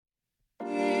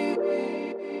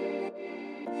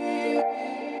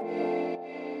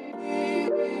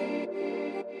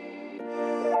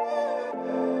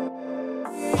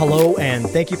Hello, and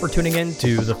thank you for tuning in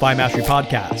to the Fi Mastery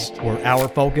Podcast, where our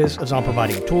focus is on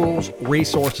providing tools,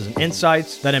 resources, and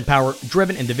insights that empower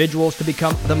driven individuals to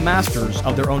become the masters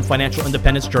of their own financial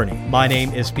independence journey. My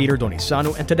name is Peter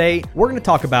Donisanu, and today we're going to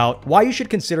talk about why you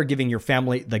should consider giving your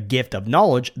family the gift of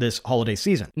knowledge this holiday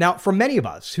season. Now, for many of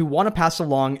us who want to pass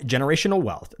along generational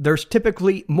wealth, there's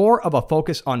typically more of a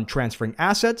focus on transferring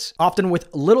assets, often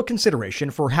with little consideration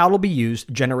for how it'll be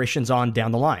used generations on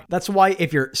down the line. That's why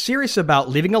if you're serious about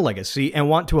leaving a legacy and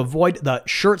want to avoid the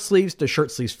shirt sleeves to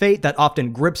shirt sleeves fate that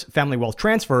often grips family wealth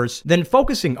transfers, then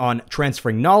focusing on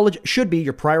transferring knowledge should be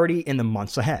your priority in the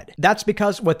months ahead. That's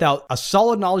because without a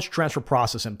solid knowledge transfer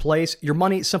process in place, your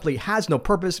money simply has no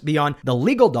purpose beyond the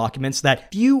legal documents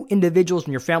that few individuals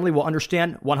in your family will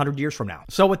understand 100 years from now.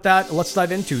 So with that, let's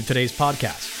dive into today's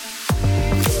podcast.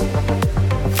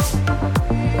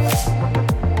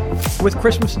 With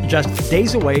Christmas just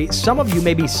days away, some of you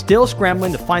may be still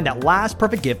scrambling to find that last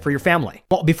perfect gift for your family.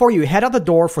 Well, before you head out the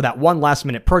door for that one last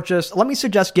minute purchase, let me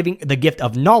suggest giving the gift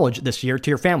of knowledge this year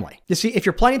to your family. You see, if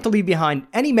you're planning to leave behind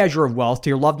any measure of wealth to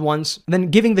your loved ones,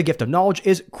 then giving the gift of knowledge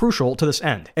is crucial to this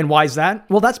end. And why is that?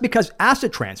 Well, that's because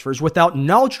asset transfers without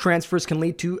knowledge transfers can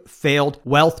lead to failed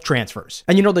wealth transfers.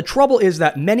 And the trouble is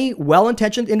that many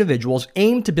well-intentioned individuals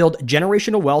aim to build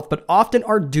generational wealth, but often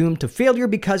are doomed to failure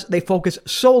because they focus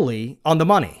solely on the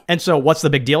money. And so what's the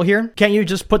big deal here? Can't you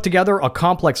just put together a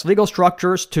complex legal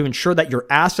structures to ensure that your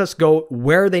assets go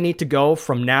where they need to go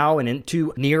from now and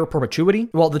into near perpetuity?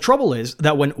 Well, the trouble is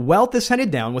that when wealth is handed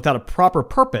down without a proper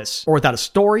purpose or without a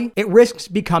story, it risks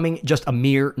becoming just a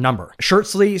mere number. Shirt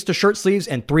sleeves to shirt sleeves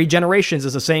and 3 generations,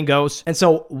 as the saying goes. And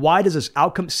so why does this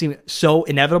outcome seem so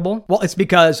inevitable? Well, it's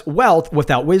because wealth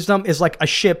without wisdom is like a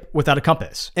ship without a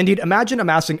compass. Indeed, imagine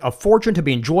amassing a fortune to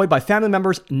be enjoyed by family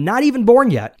members not even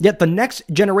born yet the next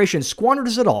generation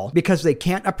squanders it all because they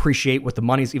can't appreciate what the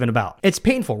money's even about. It's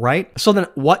painful, right? So then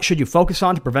what should you focus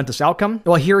on to prevent this outcome?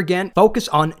 Well, here again, focus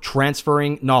on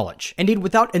transferring knowledge. Indeed,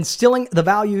 without instilling the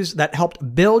values that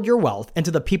helped build your wealth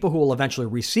into the people who will eventually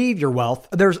receive your wealth,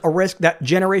 there's a risk that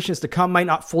generations to come might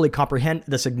not fully comprehend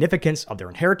the significance of their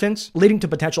inheritance, leading to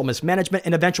potential mismanagement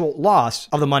and eventual loss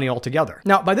of the money altogether.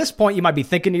 Now, by this point, you might be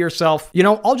thinking to yourself,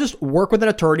 I'll just work with an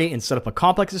attorney and set up a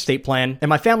complex estate plan, and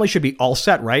my family should be all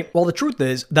set, right? Well, the truth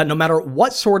is that no matter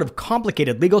what sort of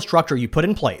complicated legal structure you put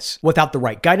in place, without the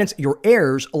right guidance, your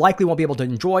heirs likely won't be able to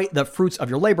enjoy the fruits of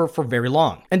your labor for very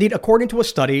long. Indeed, according to a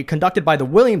study conducted by the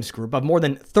Williams Group of more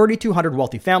than 3,200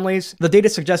 wealthy families, the data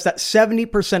suggests that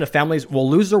 70% of families will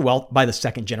lose their wealth by the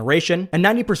second generation, and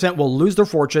 90% will lose their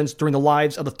fortunes during the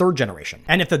lives of the third generation.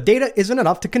 And if the data isn't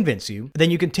enough to convince you, then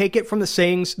you can take it from the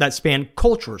sayings that span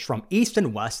cultures from east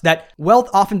and west that wealth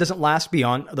often doesn't last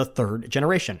beyond the third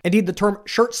generation. Indeed, the term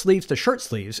shirt sleeves to shirt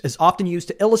sleeves is often used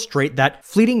to illustrate that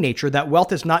fleeting nature that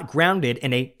wealth is not grounded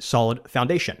in a solid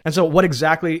foundation. And so what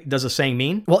exactly does the saying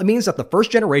mean? Well, it means that the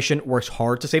first generation works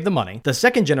hard to save the money, the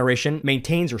second generation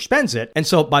maintains or spends it, and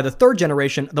so by the third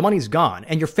generation, the money's gone,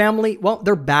 and your family, well,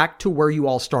 they're back to where you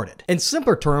all started. In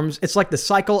simpler terms, it's like the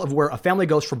cycle of where a family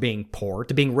goes from being poor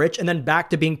to being rich and then back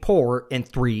to being poor in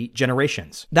 3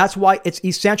 generations. That's why it's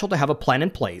essential to have a plan in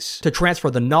place to transfer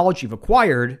the knowledge you've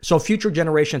acquired so future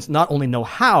generations not only know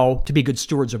how to be good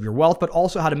stewards of your wealth, but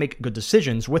also how to make good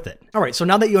decisions with it. All right, so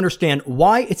now that you understand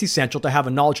why it's essential to have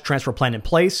a knowledge transfer plan in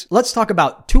place, let's talk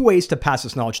about 2 ways to pass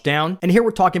this knowledge down. And here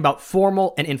we're talking about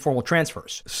formal and informal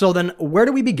transfers. So then where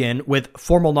do we begin with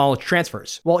formal knowledge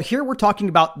transfers? Well, here we're talking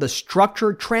about the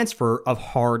structured transfer of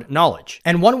hard knowledge.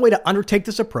 And one way to undertake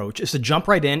this approach is to jump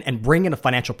right in and bring in a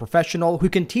financial professional who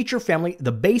can teach your family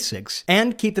the basics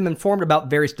and keep them informed about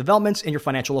various developments in your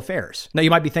financial affairs. Now, you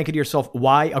might be thinking to yourself,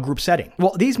 why a group setting?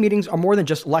 Well, these meetings are more than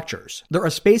just lectures. They're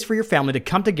a space for your family to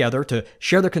come together to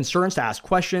share their concerns, to ask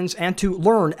questions, and to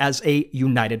learn as a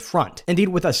united front. Indeed,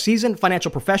 with a seasoned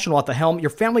financial professional at the helm, your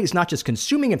family is not just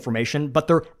consuming information, but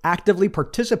they're actively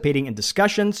participating in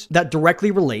discussions that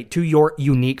directly relate to your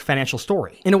unique financial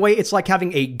story. In a way, it's like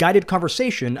having a guided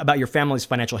conversation about your family's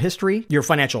financial history, your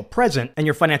financial present, and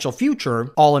your financial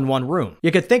future all in one room.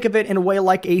 You could think of it in a way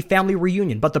like a family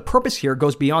reunion, but the purpose here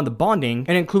goes beyond the bonding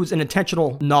and includes an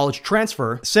intentional knowledge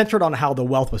transfer centered on how the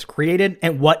wealth was created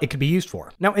and what it could be used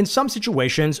for. Now, in some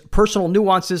situations, personal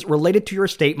nuances related to your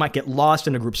estate might get lost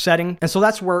in a group setting, and so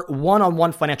that's where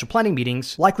one-on-one financial planning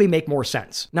meetings likely make more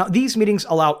sense. Now, these meetings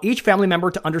allow each family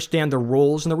member to understand their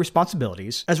roles and their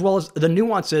responsibilities, as well as the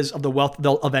nuances of the wealth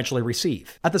they'll eventually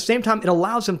receive. At the same time, it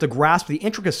allows them to grasp the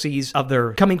intricacies of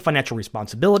their coming financial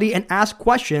responsibility and ask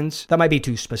questions that might be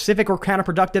too specific or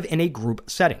counterproductive in a group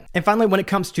setting. And finally, when it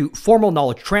comes to formal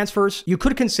knowledge transfers, you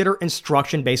could consider instructing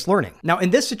instruction-based learning. Now, in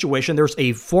this situation, there's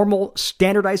a formal,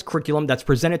 standardized curriculum that's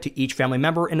presented to each family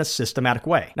member in a systematic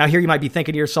way. Now, here you might be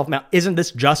thinking to yourself, now, isn't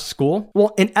this just school?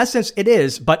 Well, in essence, it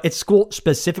is, but it's school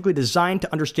specifically designed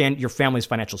to understand your family's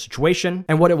financial situation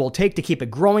and what it will take to keep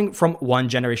it growing from one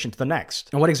generation to the next.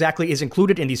 And what exactly is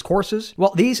included in these courses?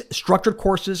 Well, these structured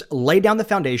courses lay down the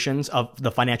foundations of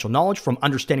the financial knowledge, from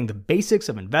understanding the basics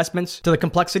of investments to the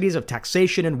complexities of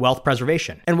taxation and wealth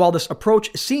preservation. And while this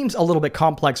approach seems a little bit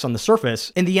complex on the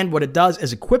surface, in the end, what it does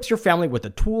is equips your family with the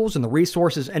tools and the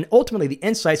resources and ultimately the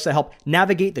insights to help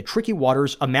navigate the tricky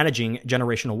waters of managing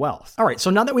generational wealth. All right, so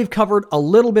now that we've covered a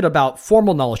little bit about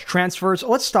formal knowledge transfers,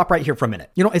 let's stop right here for a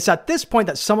minute. It's at this point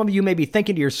that some of you may be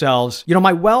thinking to yourselves,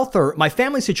 my wealth or my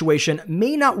family situation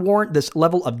may not warrant this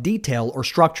level of detail or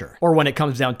structure. Or when it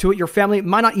comes down to it, your family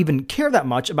might not even care that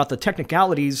much about the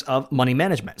technicalities of money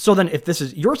management. So then if this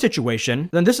is your situation,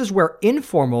 then this is where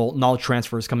informal knowledge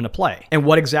transfers come into play. And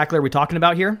what exactly are we talking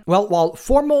about here? Well, while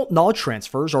formal knowledge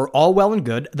transfers are all well and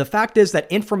good, the fact is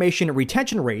that information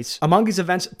retention rates among these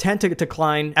events tend to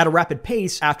decline at a rapid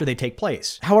pace after they take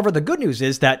place. However, the good news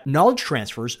is that knowledge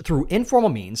transfers through informal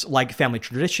means like family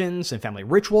traditions and family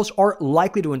rituals are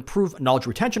likely to improve knowledge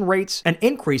retention rates and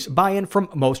increase buy-in from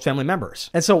most family members.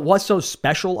 And so what's so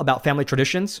special about family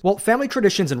traditions? Well, family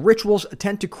traditions and rituals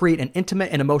tend to create an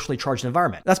intimate and emotionally charged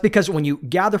environment. That's because when you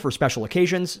gather for special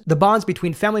occasions, the bonds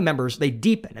between family members, they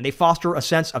deepen and they foster a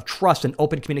sense of trust and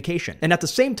open communication. And at the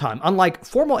same time, unlike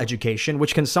formal education,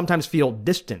 which can sometimes feel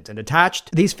distant and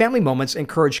detached, these family moments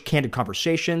encourage candid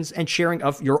conversations and sharing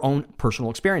of your own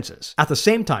personal experiences. At the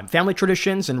same time, family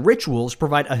traditions and rituals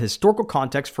provide a historical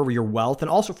context for your wealth and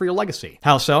also for your legacy.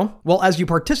 How so? Well, as you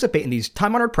participate in these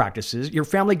time-honored practices, your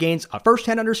family gains a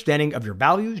first-hand understanding of your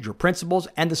values, your principles,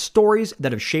 and the stories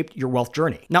that have shaped your wealth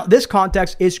journey. Now, this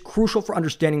context is crucial for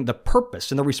understanding the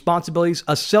purpose and the responsibilities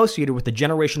associated with the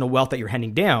generational wealth that you're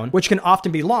handing down, which can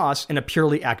often be lost in a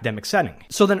purely academic setting.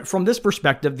 So then, from this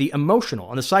perspective, the emotional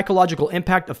and the psychological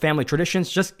impact of family traditions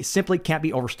just simply can't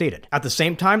be overstated. At the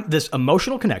same time, this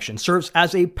emotional connection serves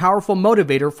as a powerful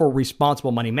motivator for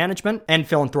responsible money management and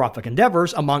philanthropic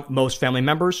endeavors among most family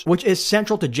members, which is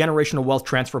central to generational wealth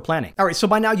transfer planning. All right, so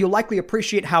by now you likely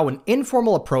appreciate how an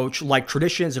informal approach like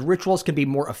traditions and rituals can be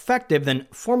more effective than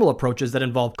formal approaches that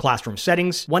involve classroom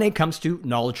settings when it comes to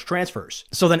knowledge transfers.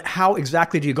 So then how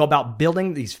exactly do you go about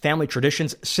building these family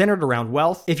traditions centered around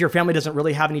wealth if your family doesn't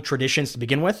really have any traditions to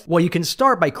begin with? Well, you can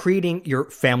start by creating your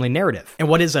family narrative. And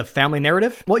what is a family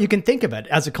narrative? Well, you can think of it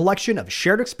as a collection of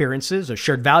shared experiences, of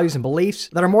shared values and beliefs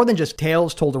that are more than just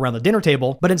tales told around the dinner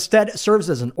table, but instead serves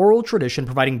as an oral tradition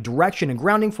providing direction and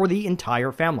grounding for the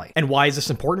entire family. And why is this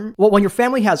important? Well, when your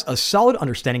family has a solid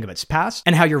understanding of its past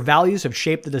and how your values have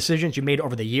shaped the decisions you made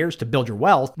over the years to build your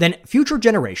wealth, then future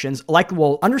generations likely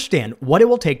will understand what it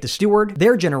will take to steward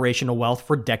their generational wealth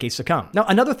for decades to come. Now,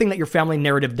 another thing that your family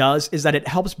narrative does is that it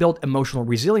helps build emotional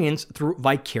resilience through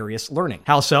vicarious learning.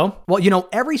 How so? Well,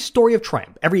 every story of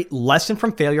triumph, every lesson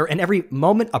from failure, and every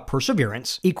moment of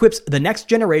perseverance equips the next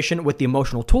generation with the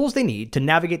emotional tools they need to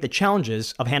navigate the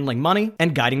challenges of handling money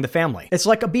and guiding the family. It's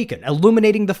like a beacon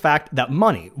illuminating the fact that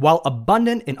money, while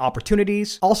abundant in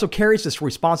opportunities, also carries this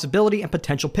responsibility and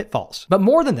potential pitfalls. But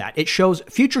more than that, it shows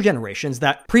future generations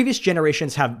that previous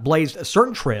generations have blazed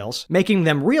certain trails, making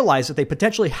them realize that they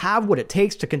potentially have what it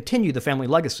takes to continue the family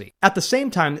legacy. At the same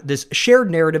time, this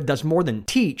shared narrative does more than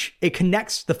teach, it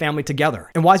connects the family together.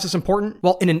 And why is this important?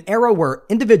 Well, in an era where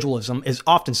individualism is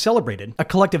often celebrated, a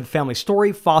collective family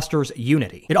story fosters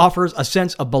unity. It offers a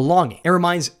sense of belonging. It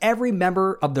reminds every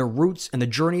member of their roots and the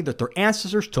journey that their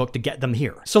ancestors took to get them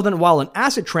here. So then while an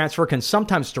asset transfer can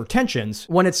sometimes stir tensions,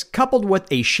 when it's coupled with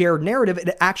a shared narrative,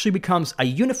 it actually becomes a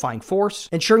unifying force,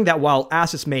 ensuring that while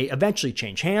assets may eventually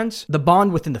change hands, the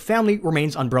bond within the family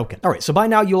remains unbroken. All right, so by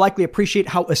now you likely appreciate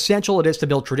how essential it is to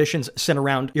build traditions centered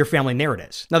around your family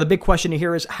narratives. Now, the big question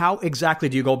here is how exactly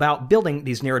do you go about building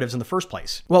these narratives in the first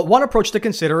place? Well, one approach to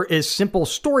consider is simple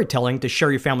storytelling to share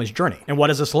your family's journey. And what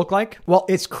does this look like? Well,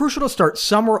 it's crucial to start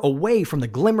somewhere away from the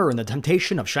glimmer and the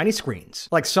temptation of shiny screens,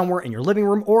 like somewhere in your living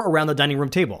room or around the dining room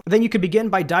table. Then you could begin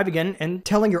by diving in and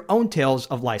telling your own tales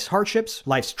of life's hardships,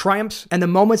 life's triumphs, and the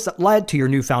moments that led to your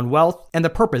newfound wealth and the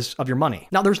purpose of your money.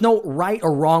 Now, there's no right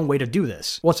or wrong way to do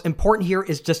this. What's important here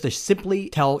is just to simply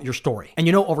tell your story.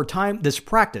 And over time, this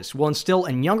practice will instill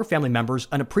in younger family members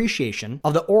an appreciation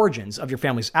of the origins of your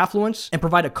family's affluence and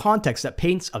provide a context that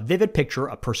paints a vivid picture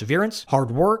of perseverance, hard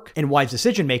work, and wise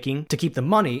decision-making to keep the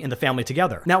money and the family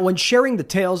together. Now, when sharing the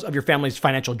tales of your family's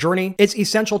financial journey, it's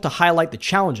essential to highlight the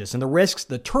challenges and the risks,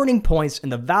 the turning points,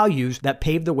 and the values that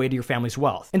paved the way to your family's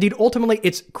wealth. Indeed, ultimately,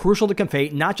 it's crucial to convey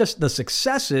not just the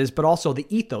successes, but also the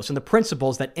ethos and the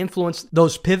principles that influence influence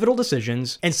those pivotal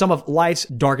decisions in some of life's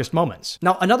darkest moments.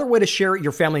 Now, another way to share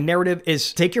your family narrative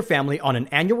is take your family on an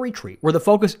annual retreat where the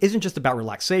focus isn't just about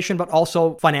relaxation, but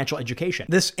also financial education.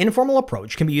 This informal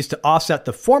approach can be used to offset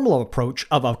the formal approach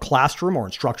of a classroom or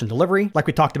instruction delivery, like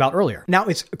we talked about earlier. Now,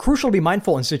 it's crucial to be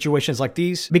mindful in situations like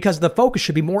these because the focus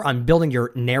should be more on building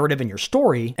your narrative and your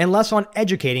story and less on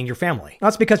educating your family.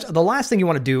 That's because the last thing you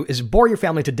want to do is bore your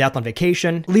family to death on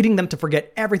vacation, leading them to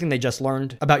forget everything they just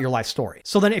learned about your life story.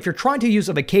 So then if you're trying to use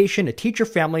a vacation to teach your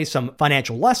family some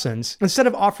financial lessons, instead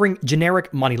of offering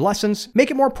generic money lessons,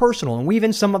 make it more personal and weave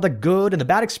in some of the good and the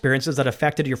bad experiences that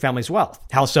affected your family's wealth.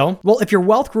 How so? Well, if your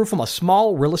wealth grew from a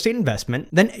small real estate investment,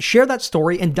 then share that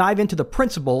story and dive into the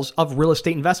principles of real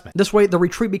estate investment. This way, the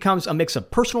retreat becomes a mix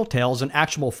of personal tales and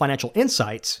actual financial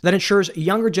insights that ensures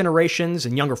younger generations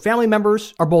and younger family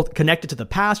members are both connected to the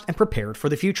past and prepared for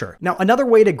the future. Now, another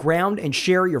way to ground and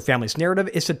share your family's narrative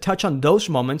is to touch on those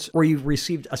moments where you've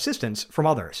received assistance from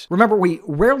others. Remember, we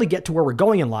rarely get to where we're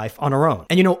going in life on our own.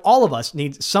 And all of us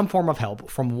need some form of help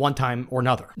from one time or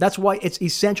another. That's why it's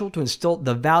essential to instill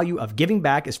the value of giving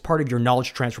back as part of your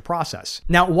knowledge transfer process.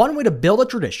 Now, one way to build a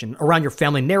tradition around your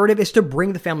family narrative is to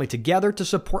bring the family together to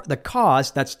support the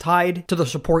cause that's tied to the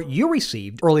support you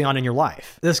received early on in your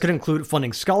life. This could include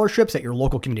funding scholarships at your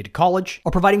local community college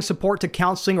or providing support to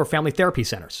counseling or family therapy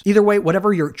centers. Either way,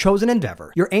 whatever your chosen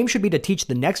endeavor, your aim should be to teach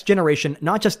the next generation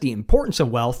not just the importance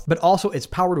of wealth, but also its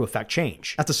power to affect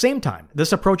change. At the same time,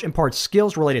 this approach imparts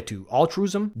skills related to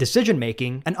altruism,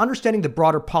 decision-making, and understanding the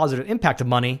broader positive impact of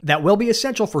money that will be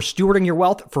essential for stewarding your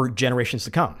wealth for generations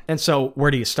to come. And so,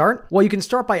 where do you start? Well, you can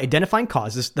start by identifying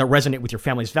causes that resonate with your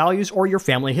family's values or your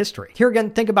family history. Here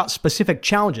again, think about specific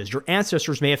challenges your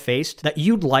ancestors may have faced that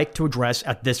you'd like to address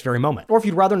at this very moment. Or if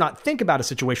you'd rather not think about a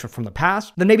situation from the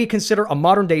past, then maybe consider a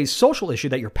modern-day social issue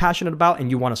that you're passionate about and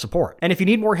you want to support. And if you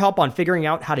need more help on figuring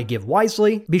out how to give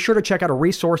wisely, be sure to check out our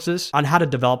resources on how to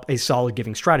develop a solid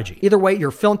giving strategy. Either way,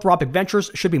 your philanthropic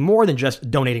ventures should be more than just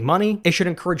donating money. It should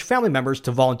encourage family members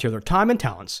to volunteer their time and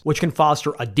talents, which can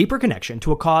foster a deeper connection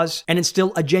to a cause and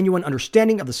instill a genuine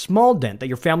understanding of the small dent that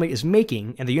your family is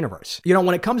making in the universe.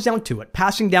 When it comes down to it,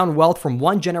 passing down wealth from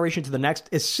one generation to the next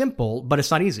is simple, but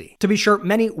it's not easy. To be sure,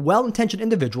 many well-intentioned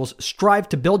individuals strive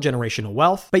to build generational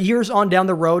wealth, but years on down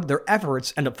the road, their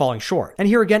efforts end up falling short. And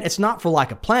here again, it's not for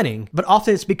lack of planning, but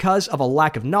often it's because of a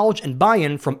lack of knowledge and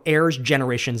buy-in from heirs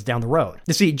generations down the road.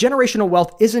 You see, generational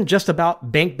wealth isn't just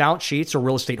about bank balance sheets or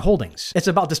real estate holdings. It's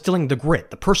about distilling the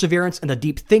grit, the perseverance, and the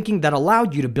deep thinking that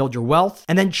allowed you to build your wealth,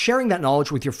 and then sharing that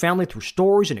knowledge with your family through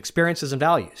stories and experiences and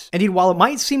values. Indeed, while it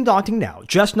might seem daunting now,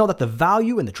 just know that the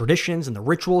value in the traditions and the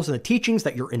rituals and the teachings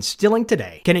that you're instilling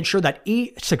today can ensure that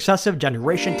each successive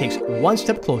generation takes one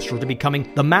step closer to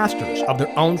becoming the masters of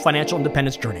their own financial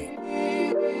independence journey.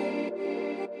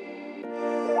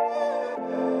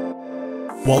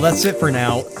 Well, that's it for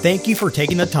now. Thank you for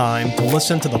taking the time to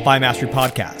listen to the FI Mastery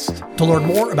podcast. To learn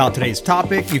more about today's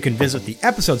topic, you can visit the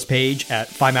episodes page at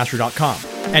FImastery.com.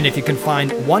 And if you can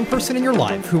find one person in your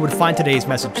life who would find today's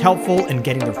message helpful in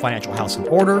getting their financial house in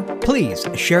order, please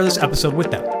share this episode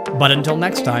with them. But until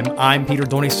next time, I'm Peter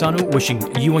Donisanu,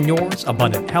 wishing you and yours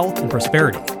abundant health and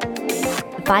prosperity.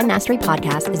 The FI Mastery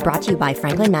podcast is brought to you by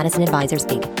Franklin Madison Advisors,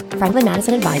 Inc. Franklin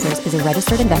Madison Advisors is a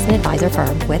registered investment advisor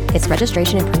firm with its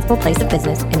registration and principal place of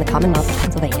business in the Commonwealth of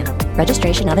Pennsylvania.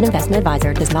 Registration of an investment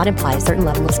advisor does not imply a certain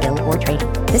level of skill or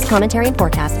training. This commentary and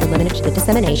forecast are limited to the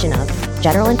dissemination of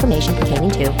general information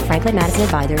pertaining to Franklin Madison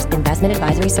Advisors investment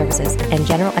advisory services and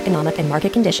general economic and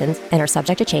market conditions and are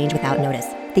subject to change without notice.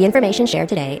 The information shared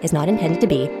today is not intended to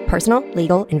be personal,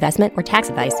 legal, investment, or tax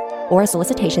advice, or a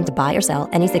solicitation to buy or sell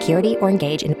any security or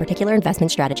engage in a particular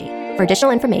investment strategy. For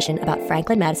additional information about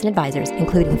Franklin Madison Advisors,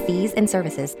 including fees and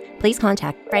services, please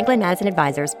contact Franklin Madison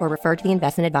Advisors or refer to the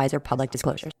investment advisor public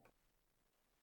disclosures.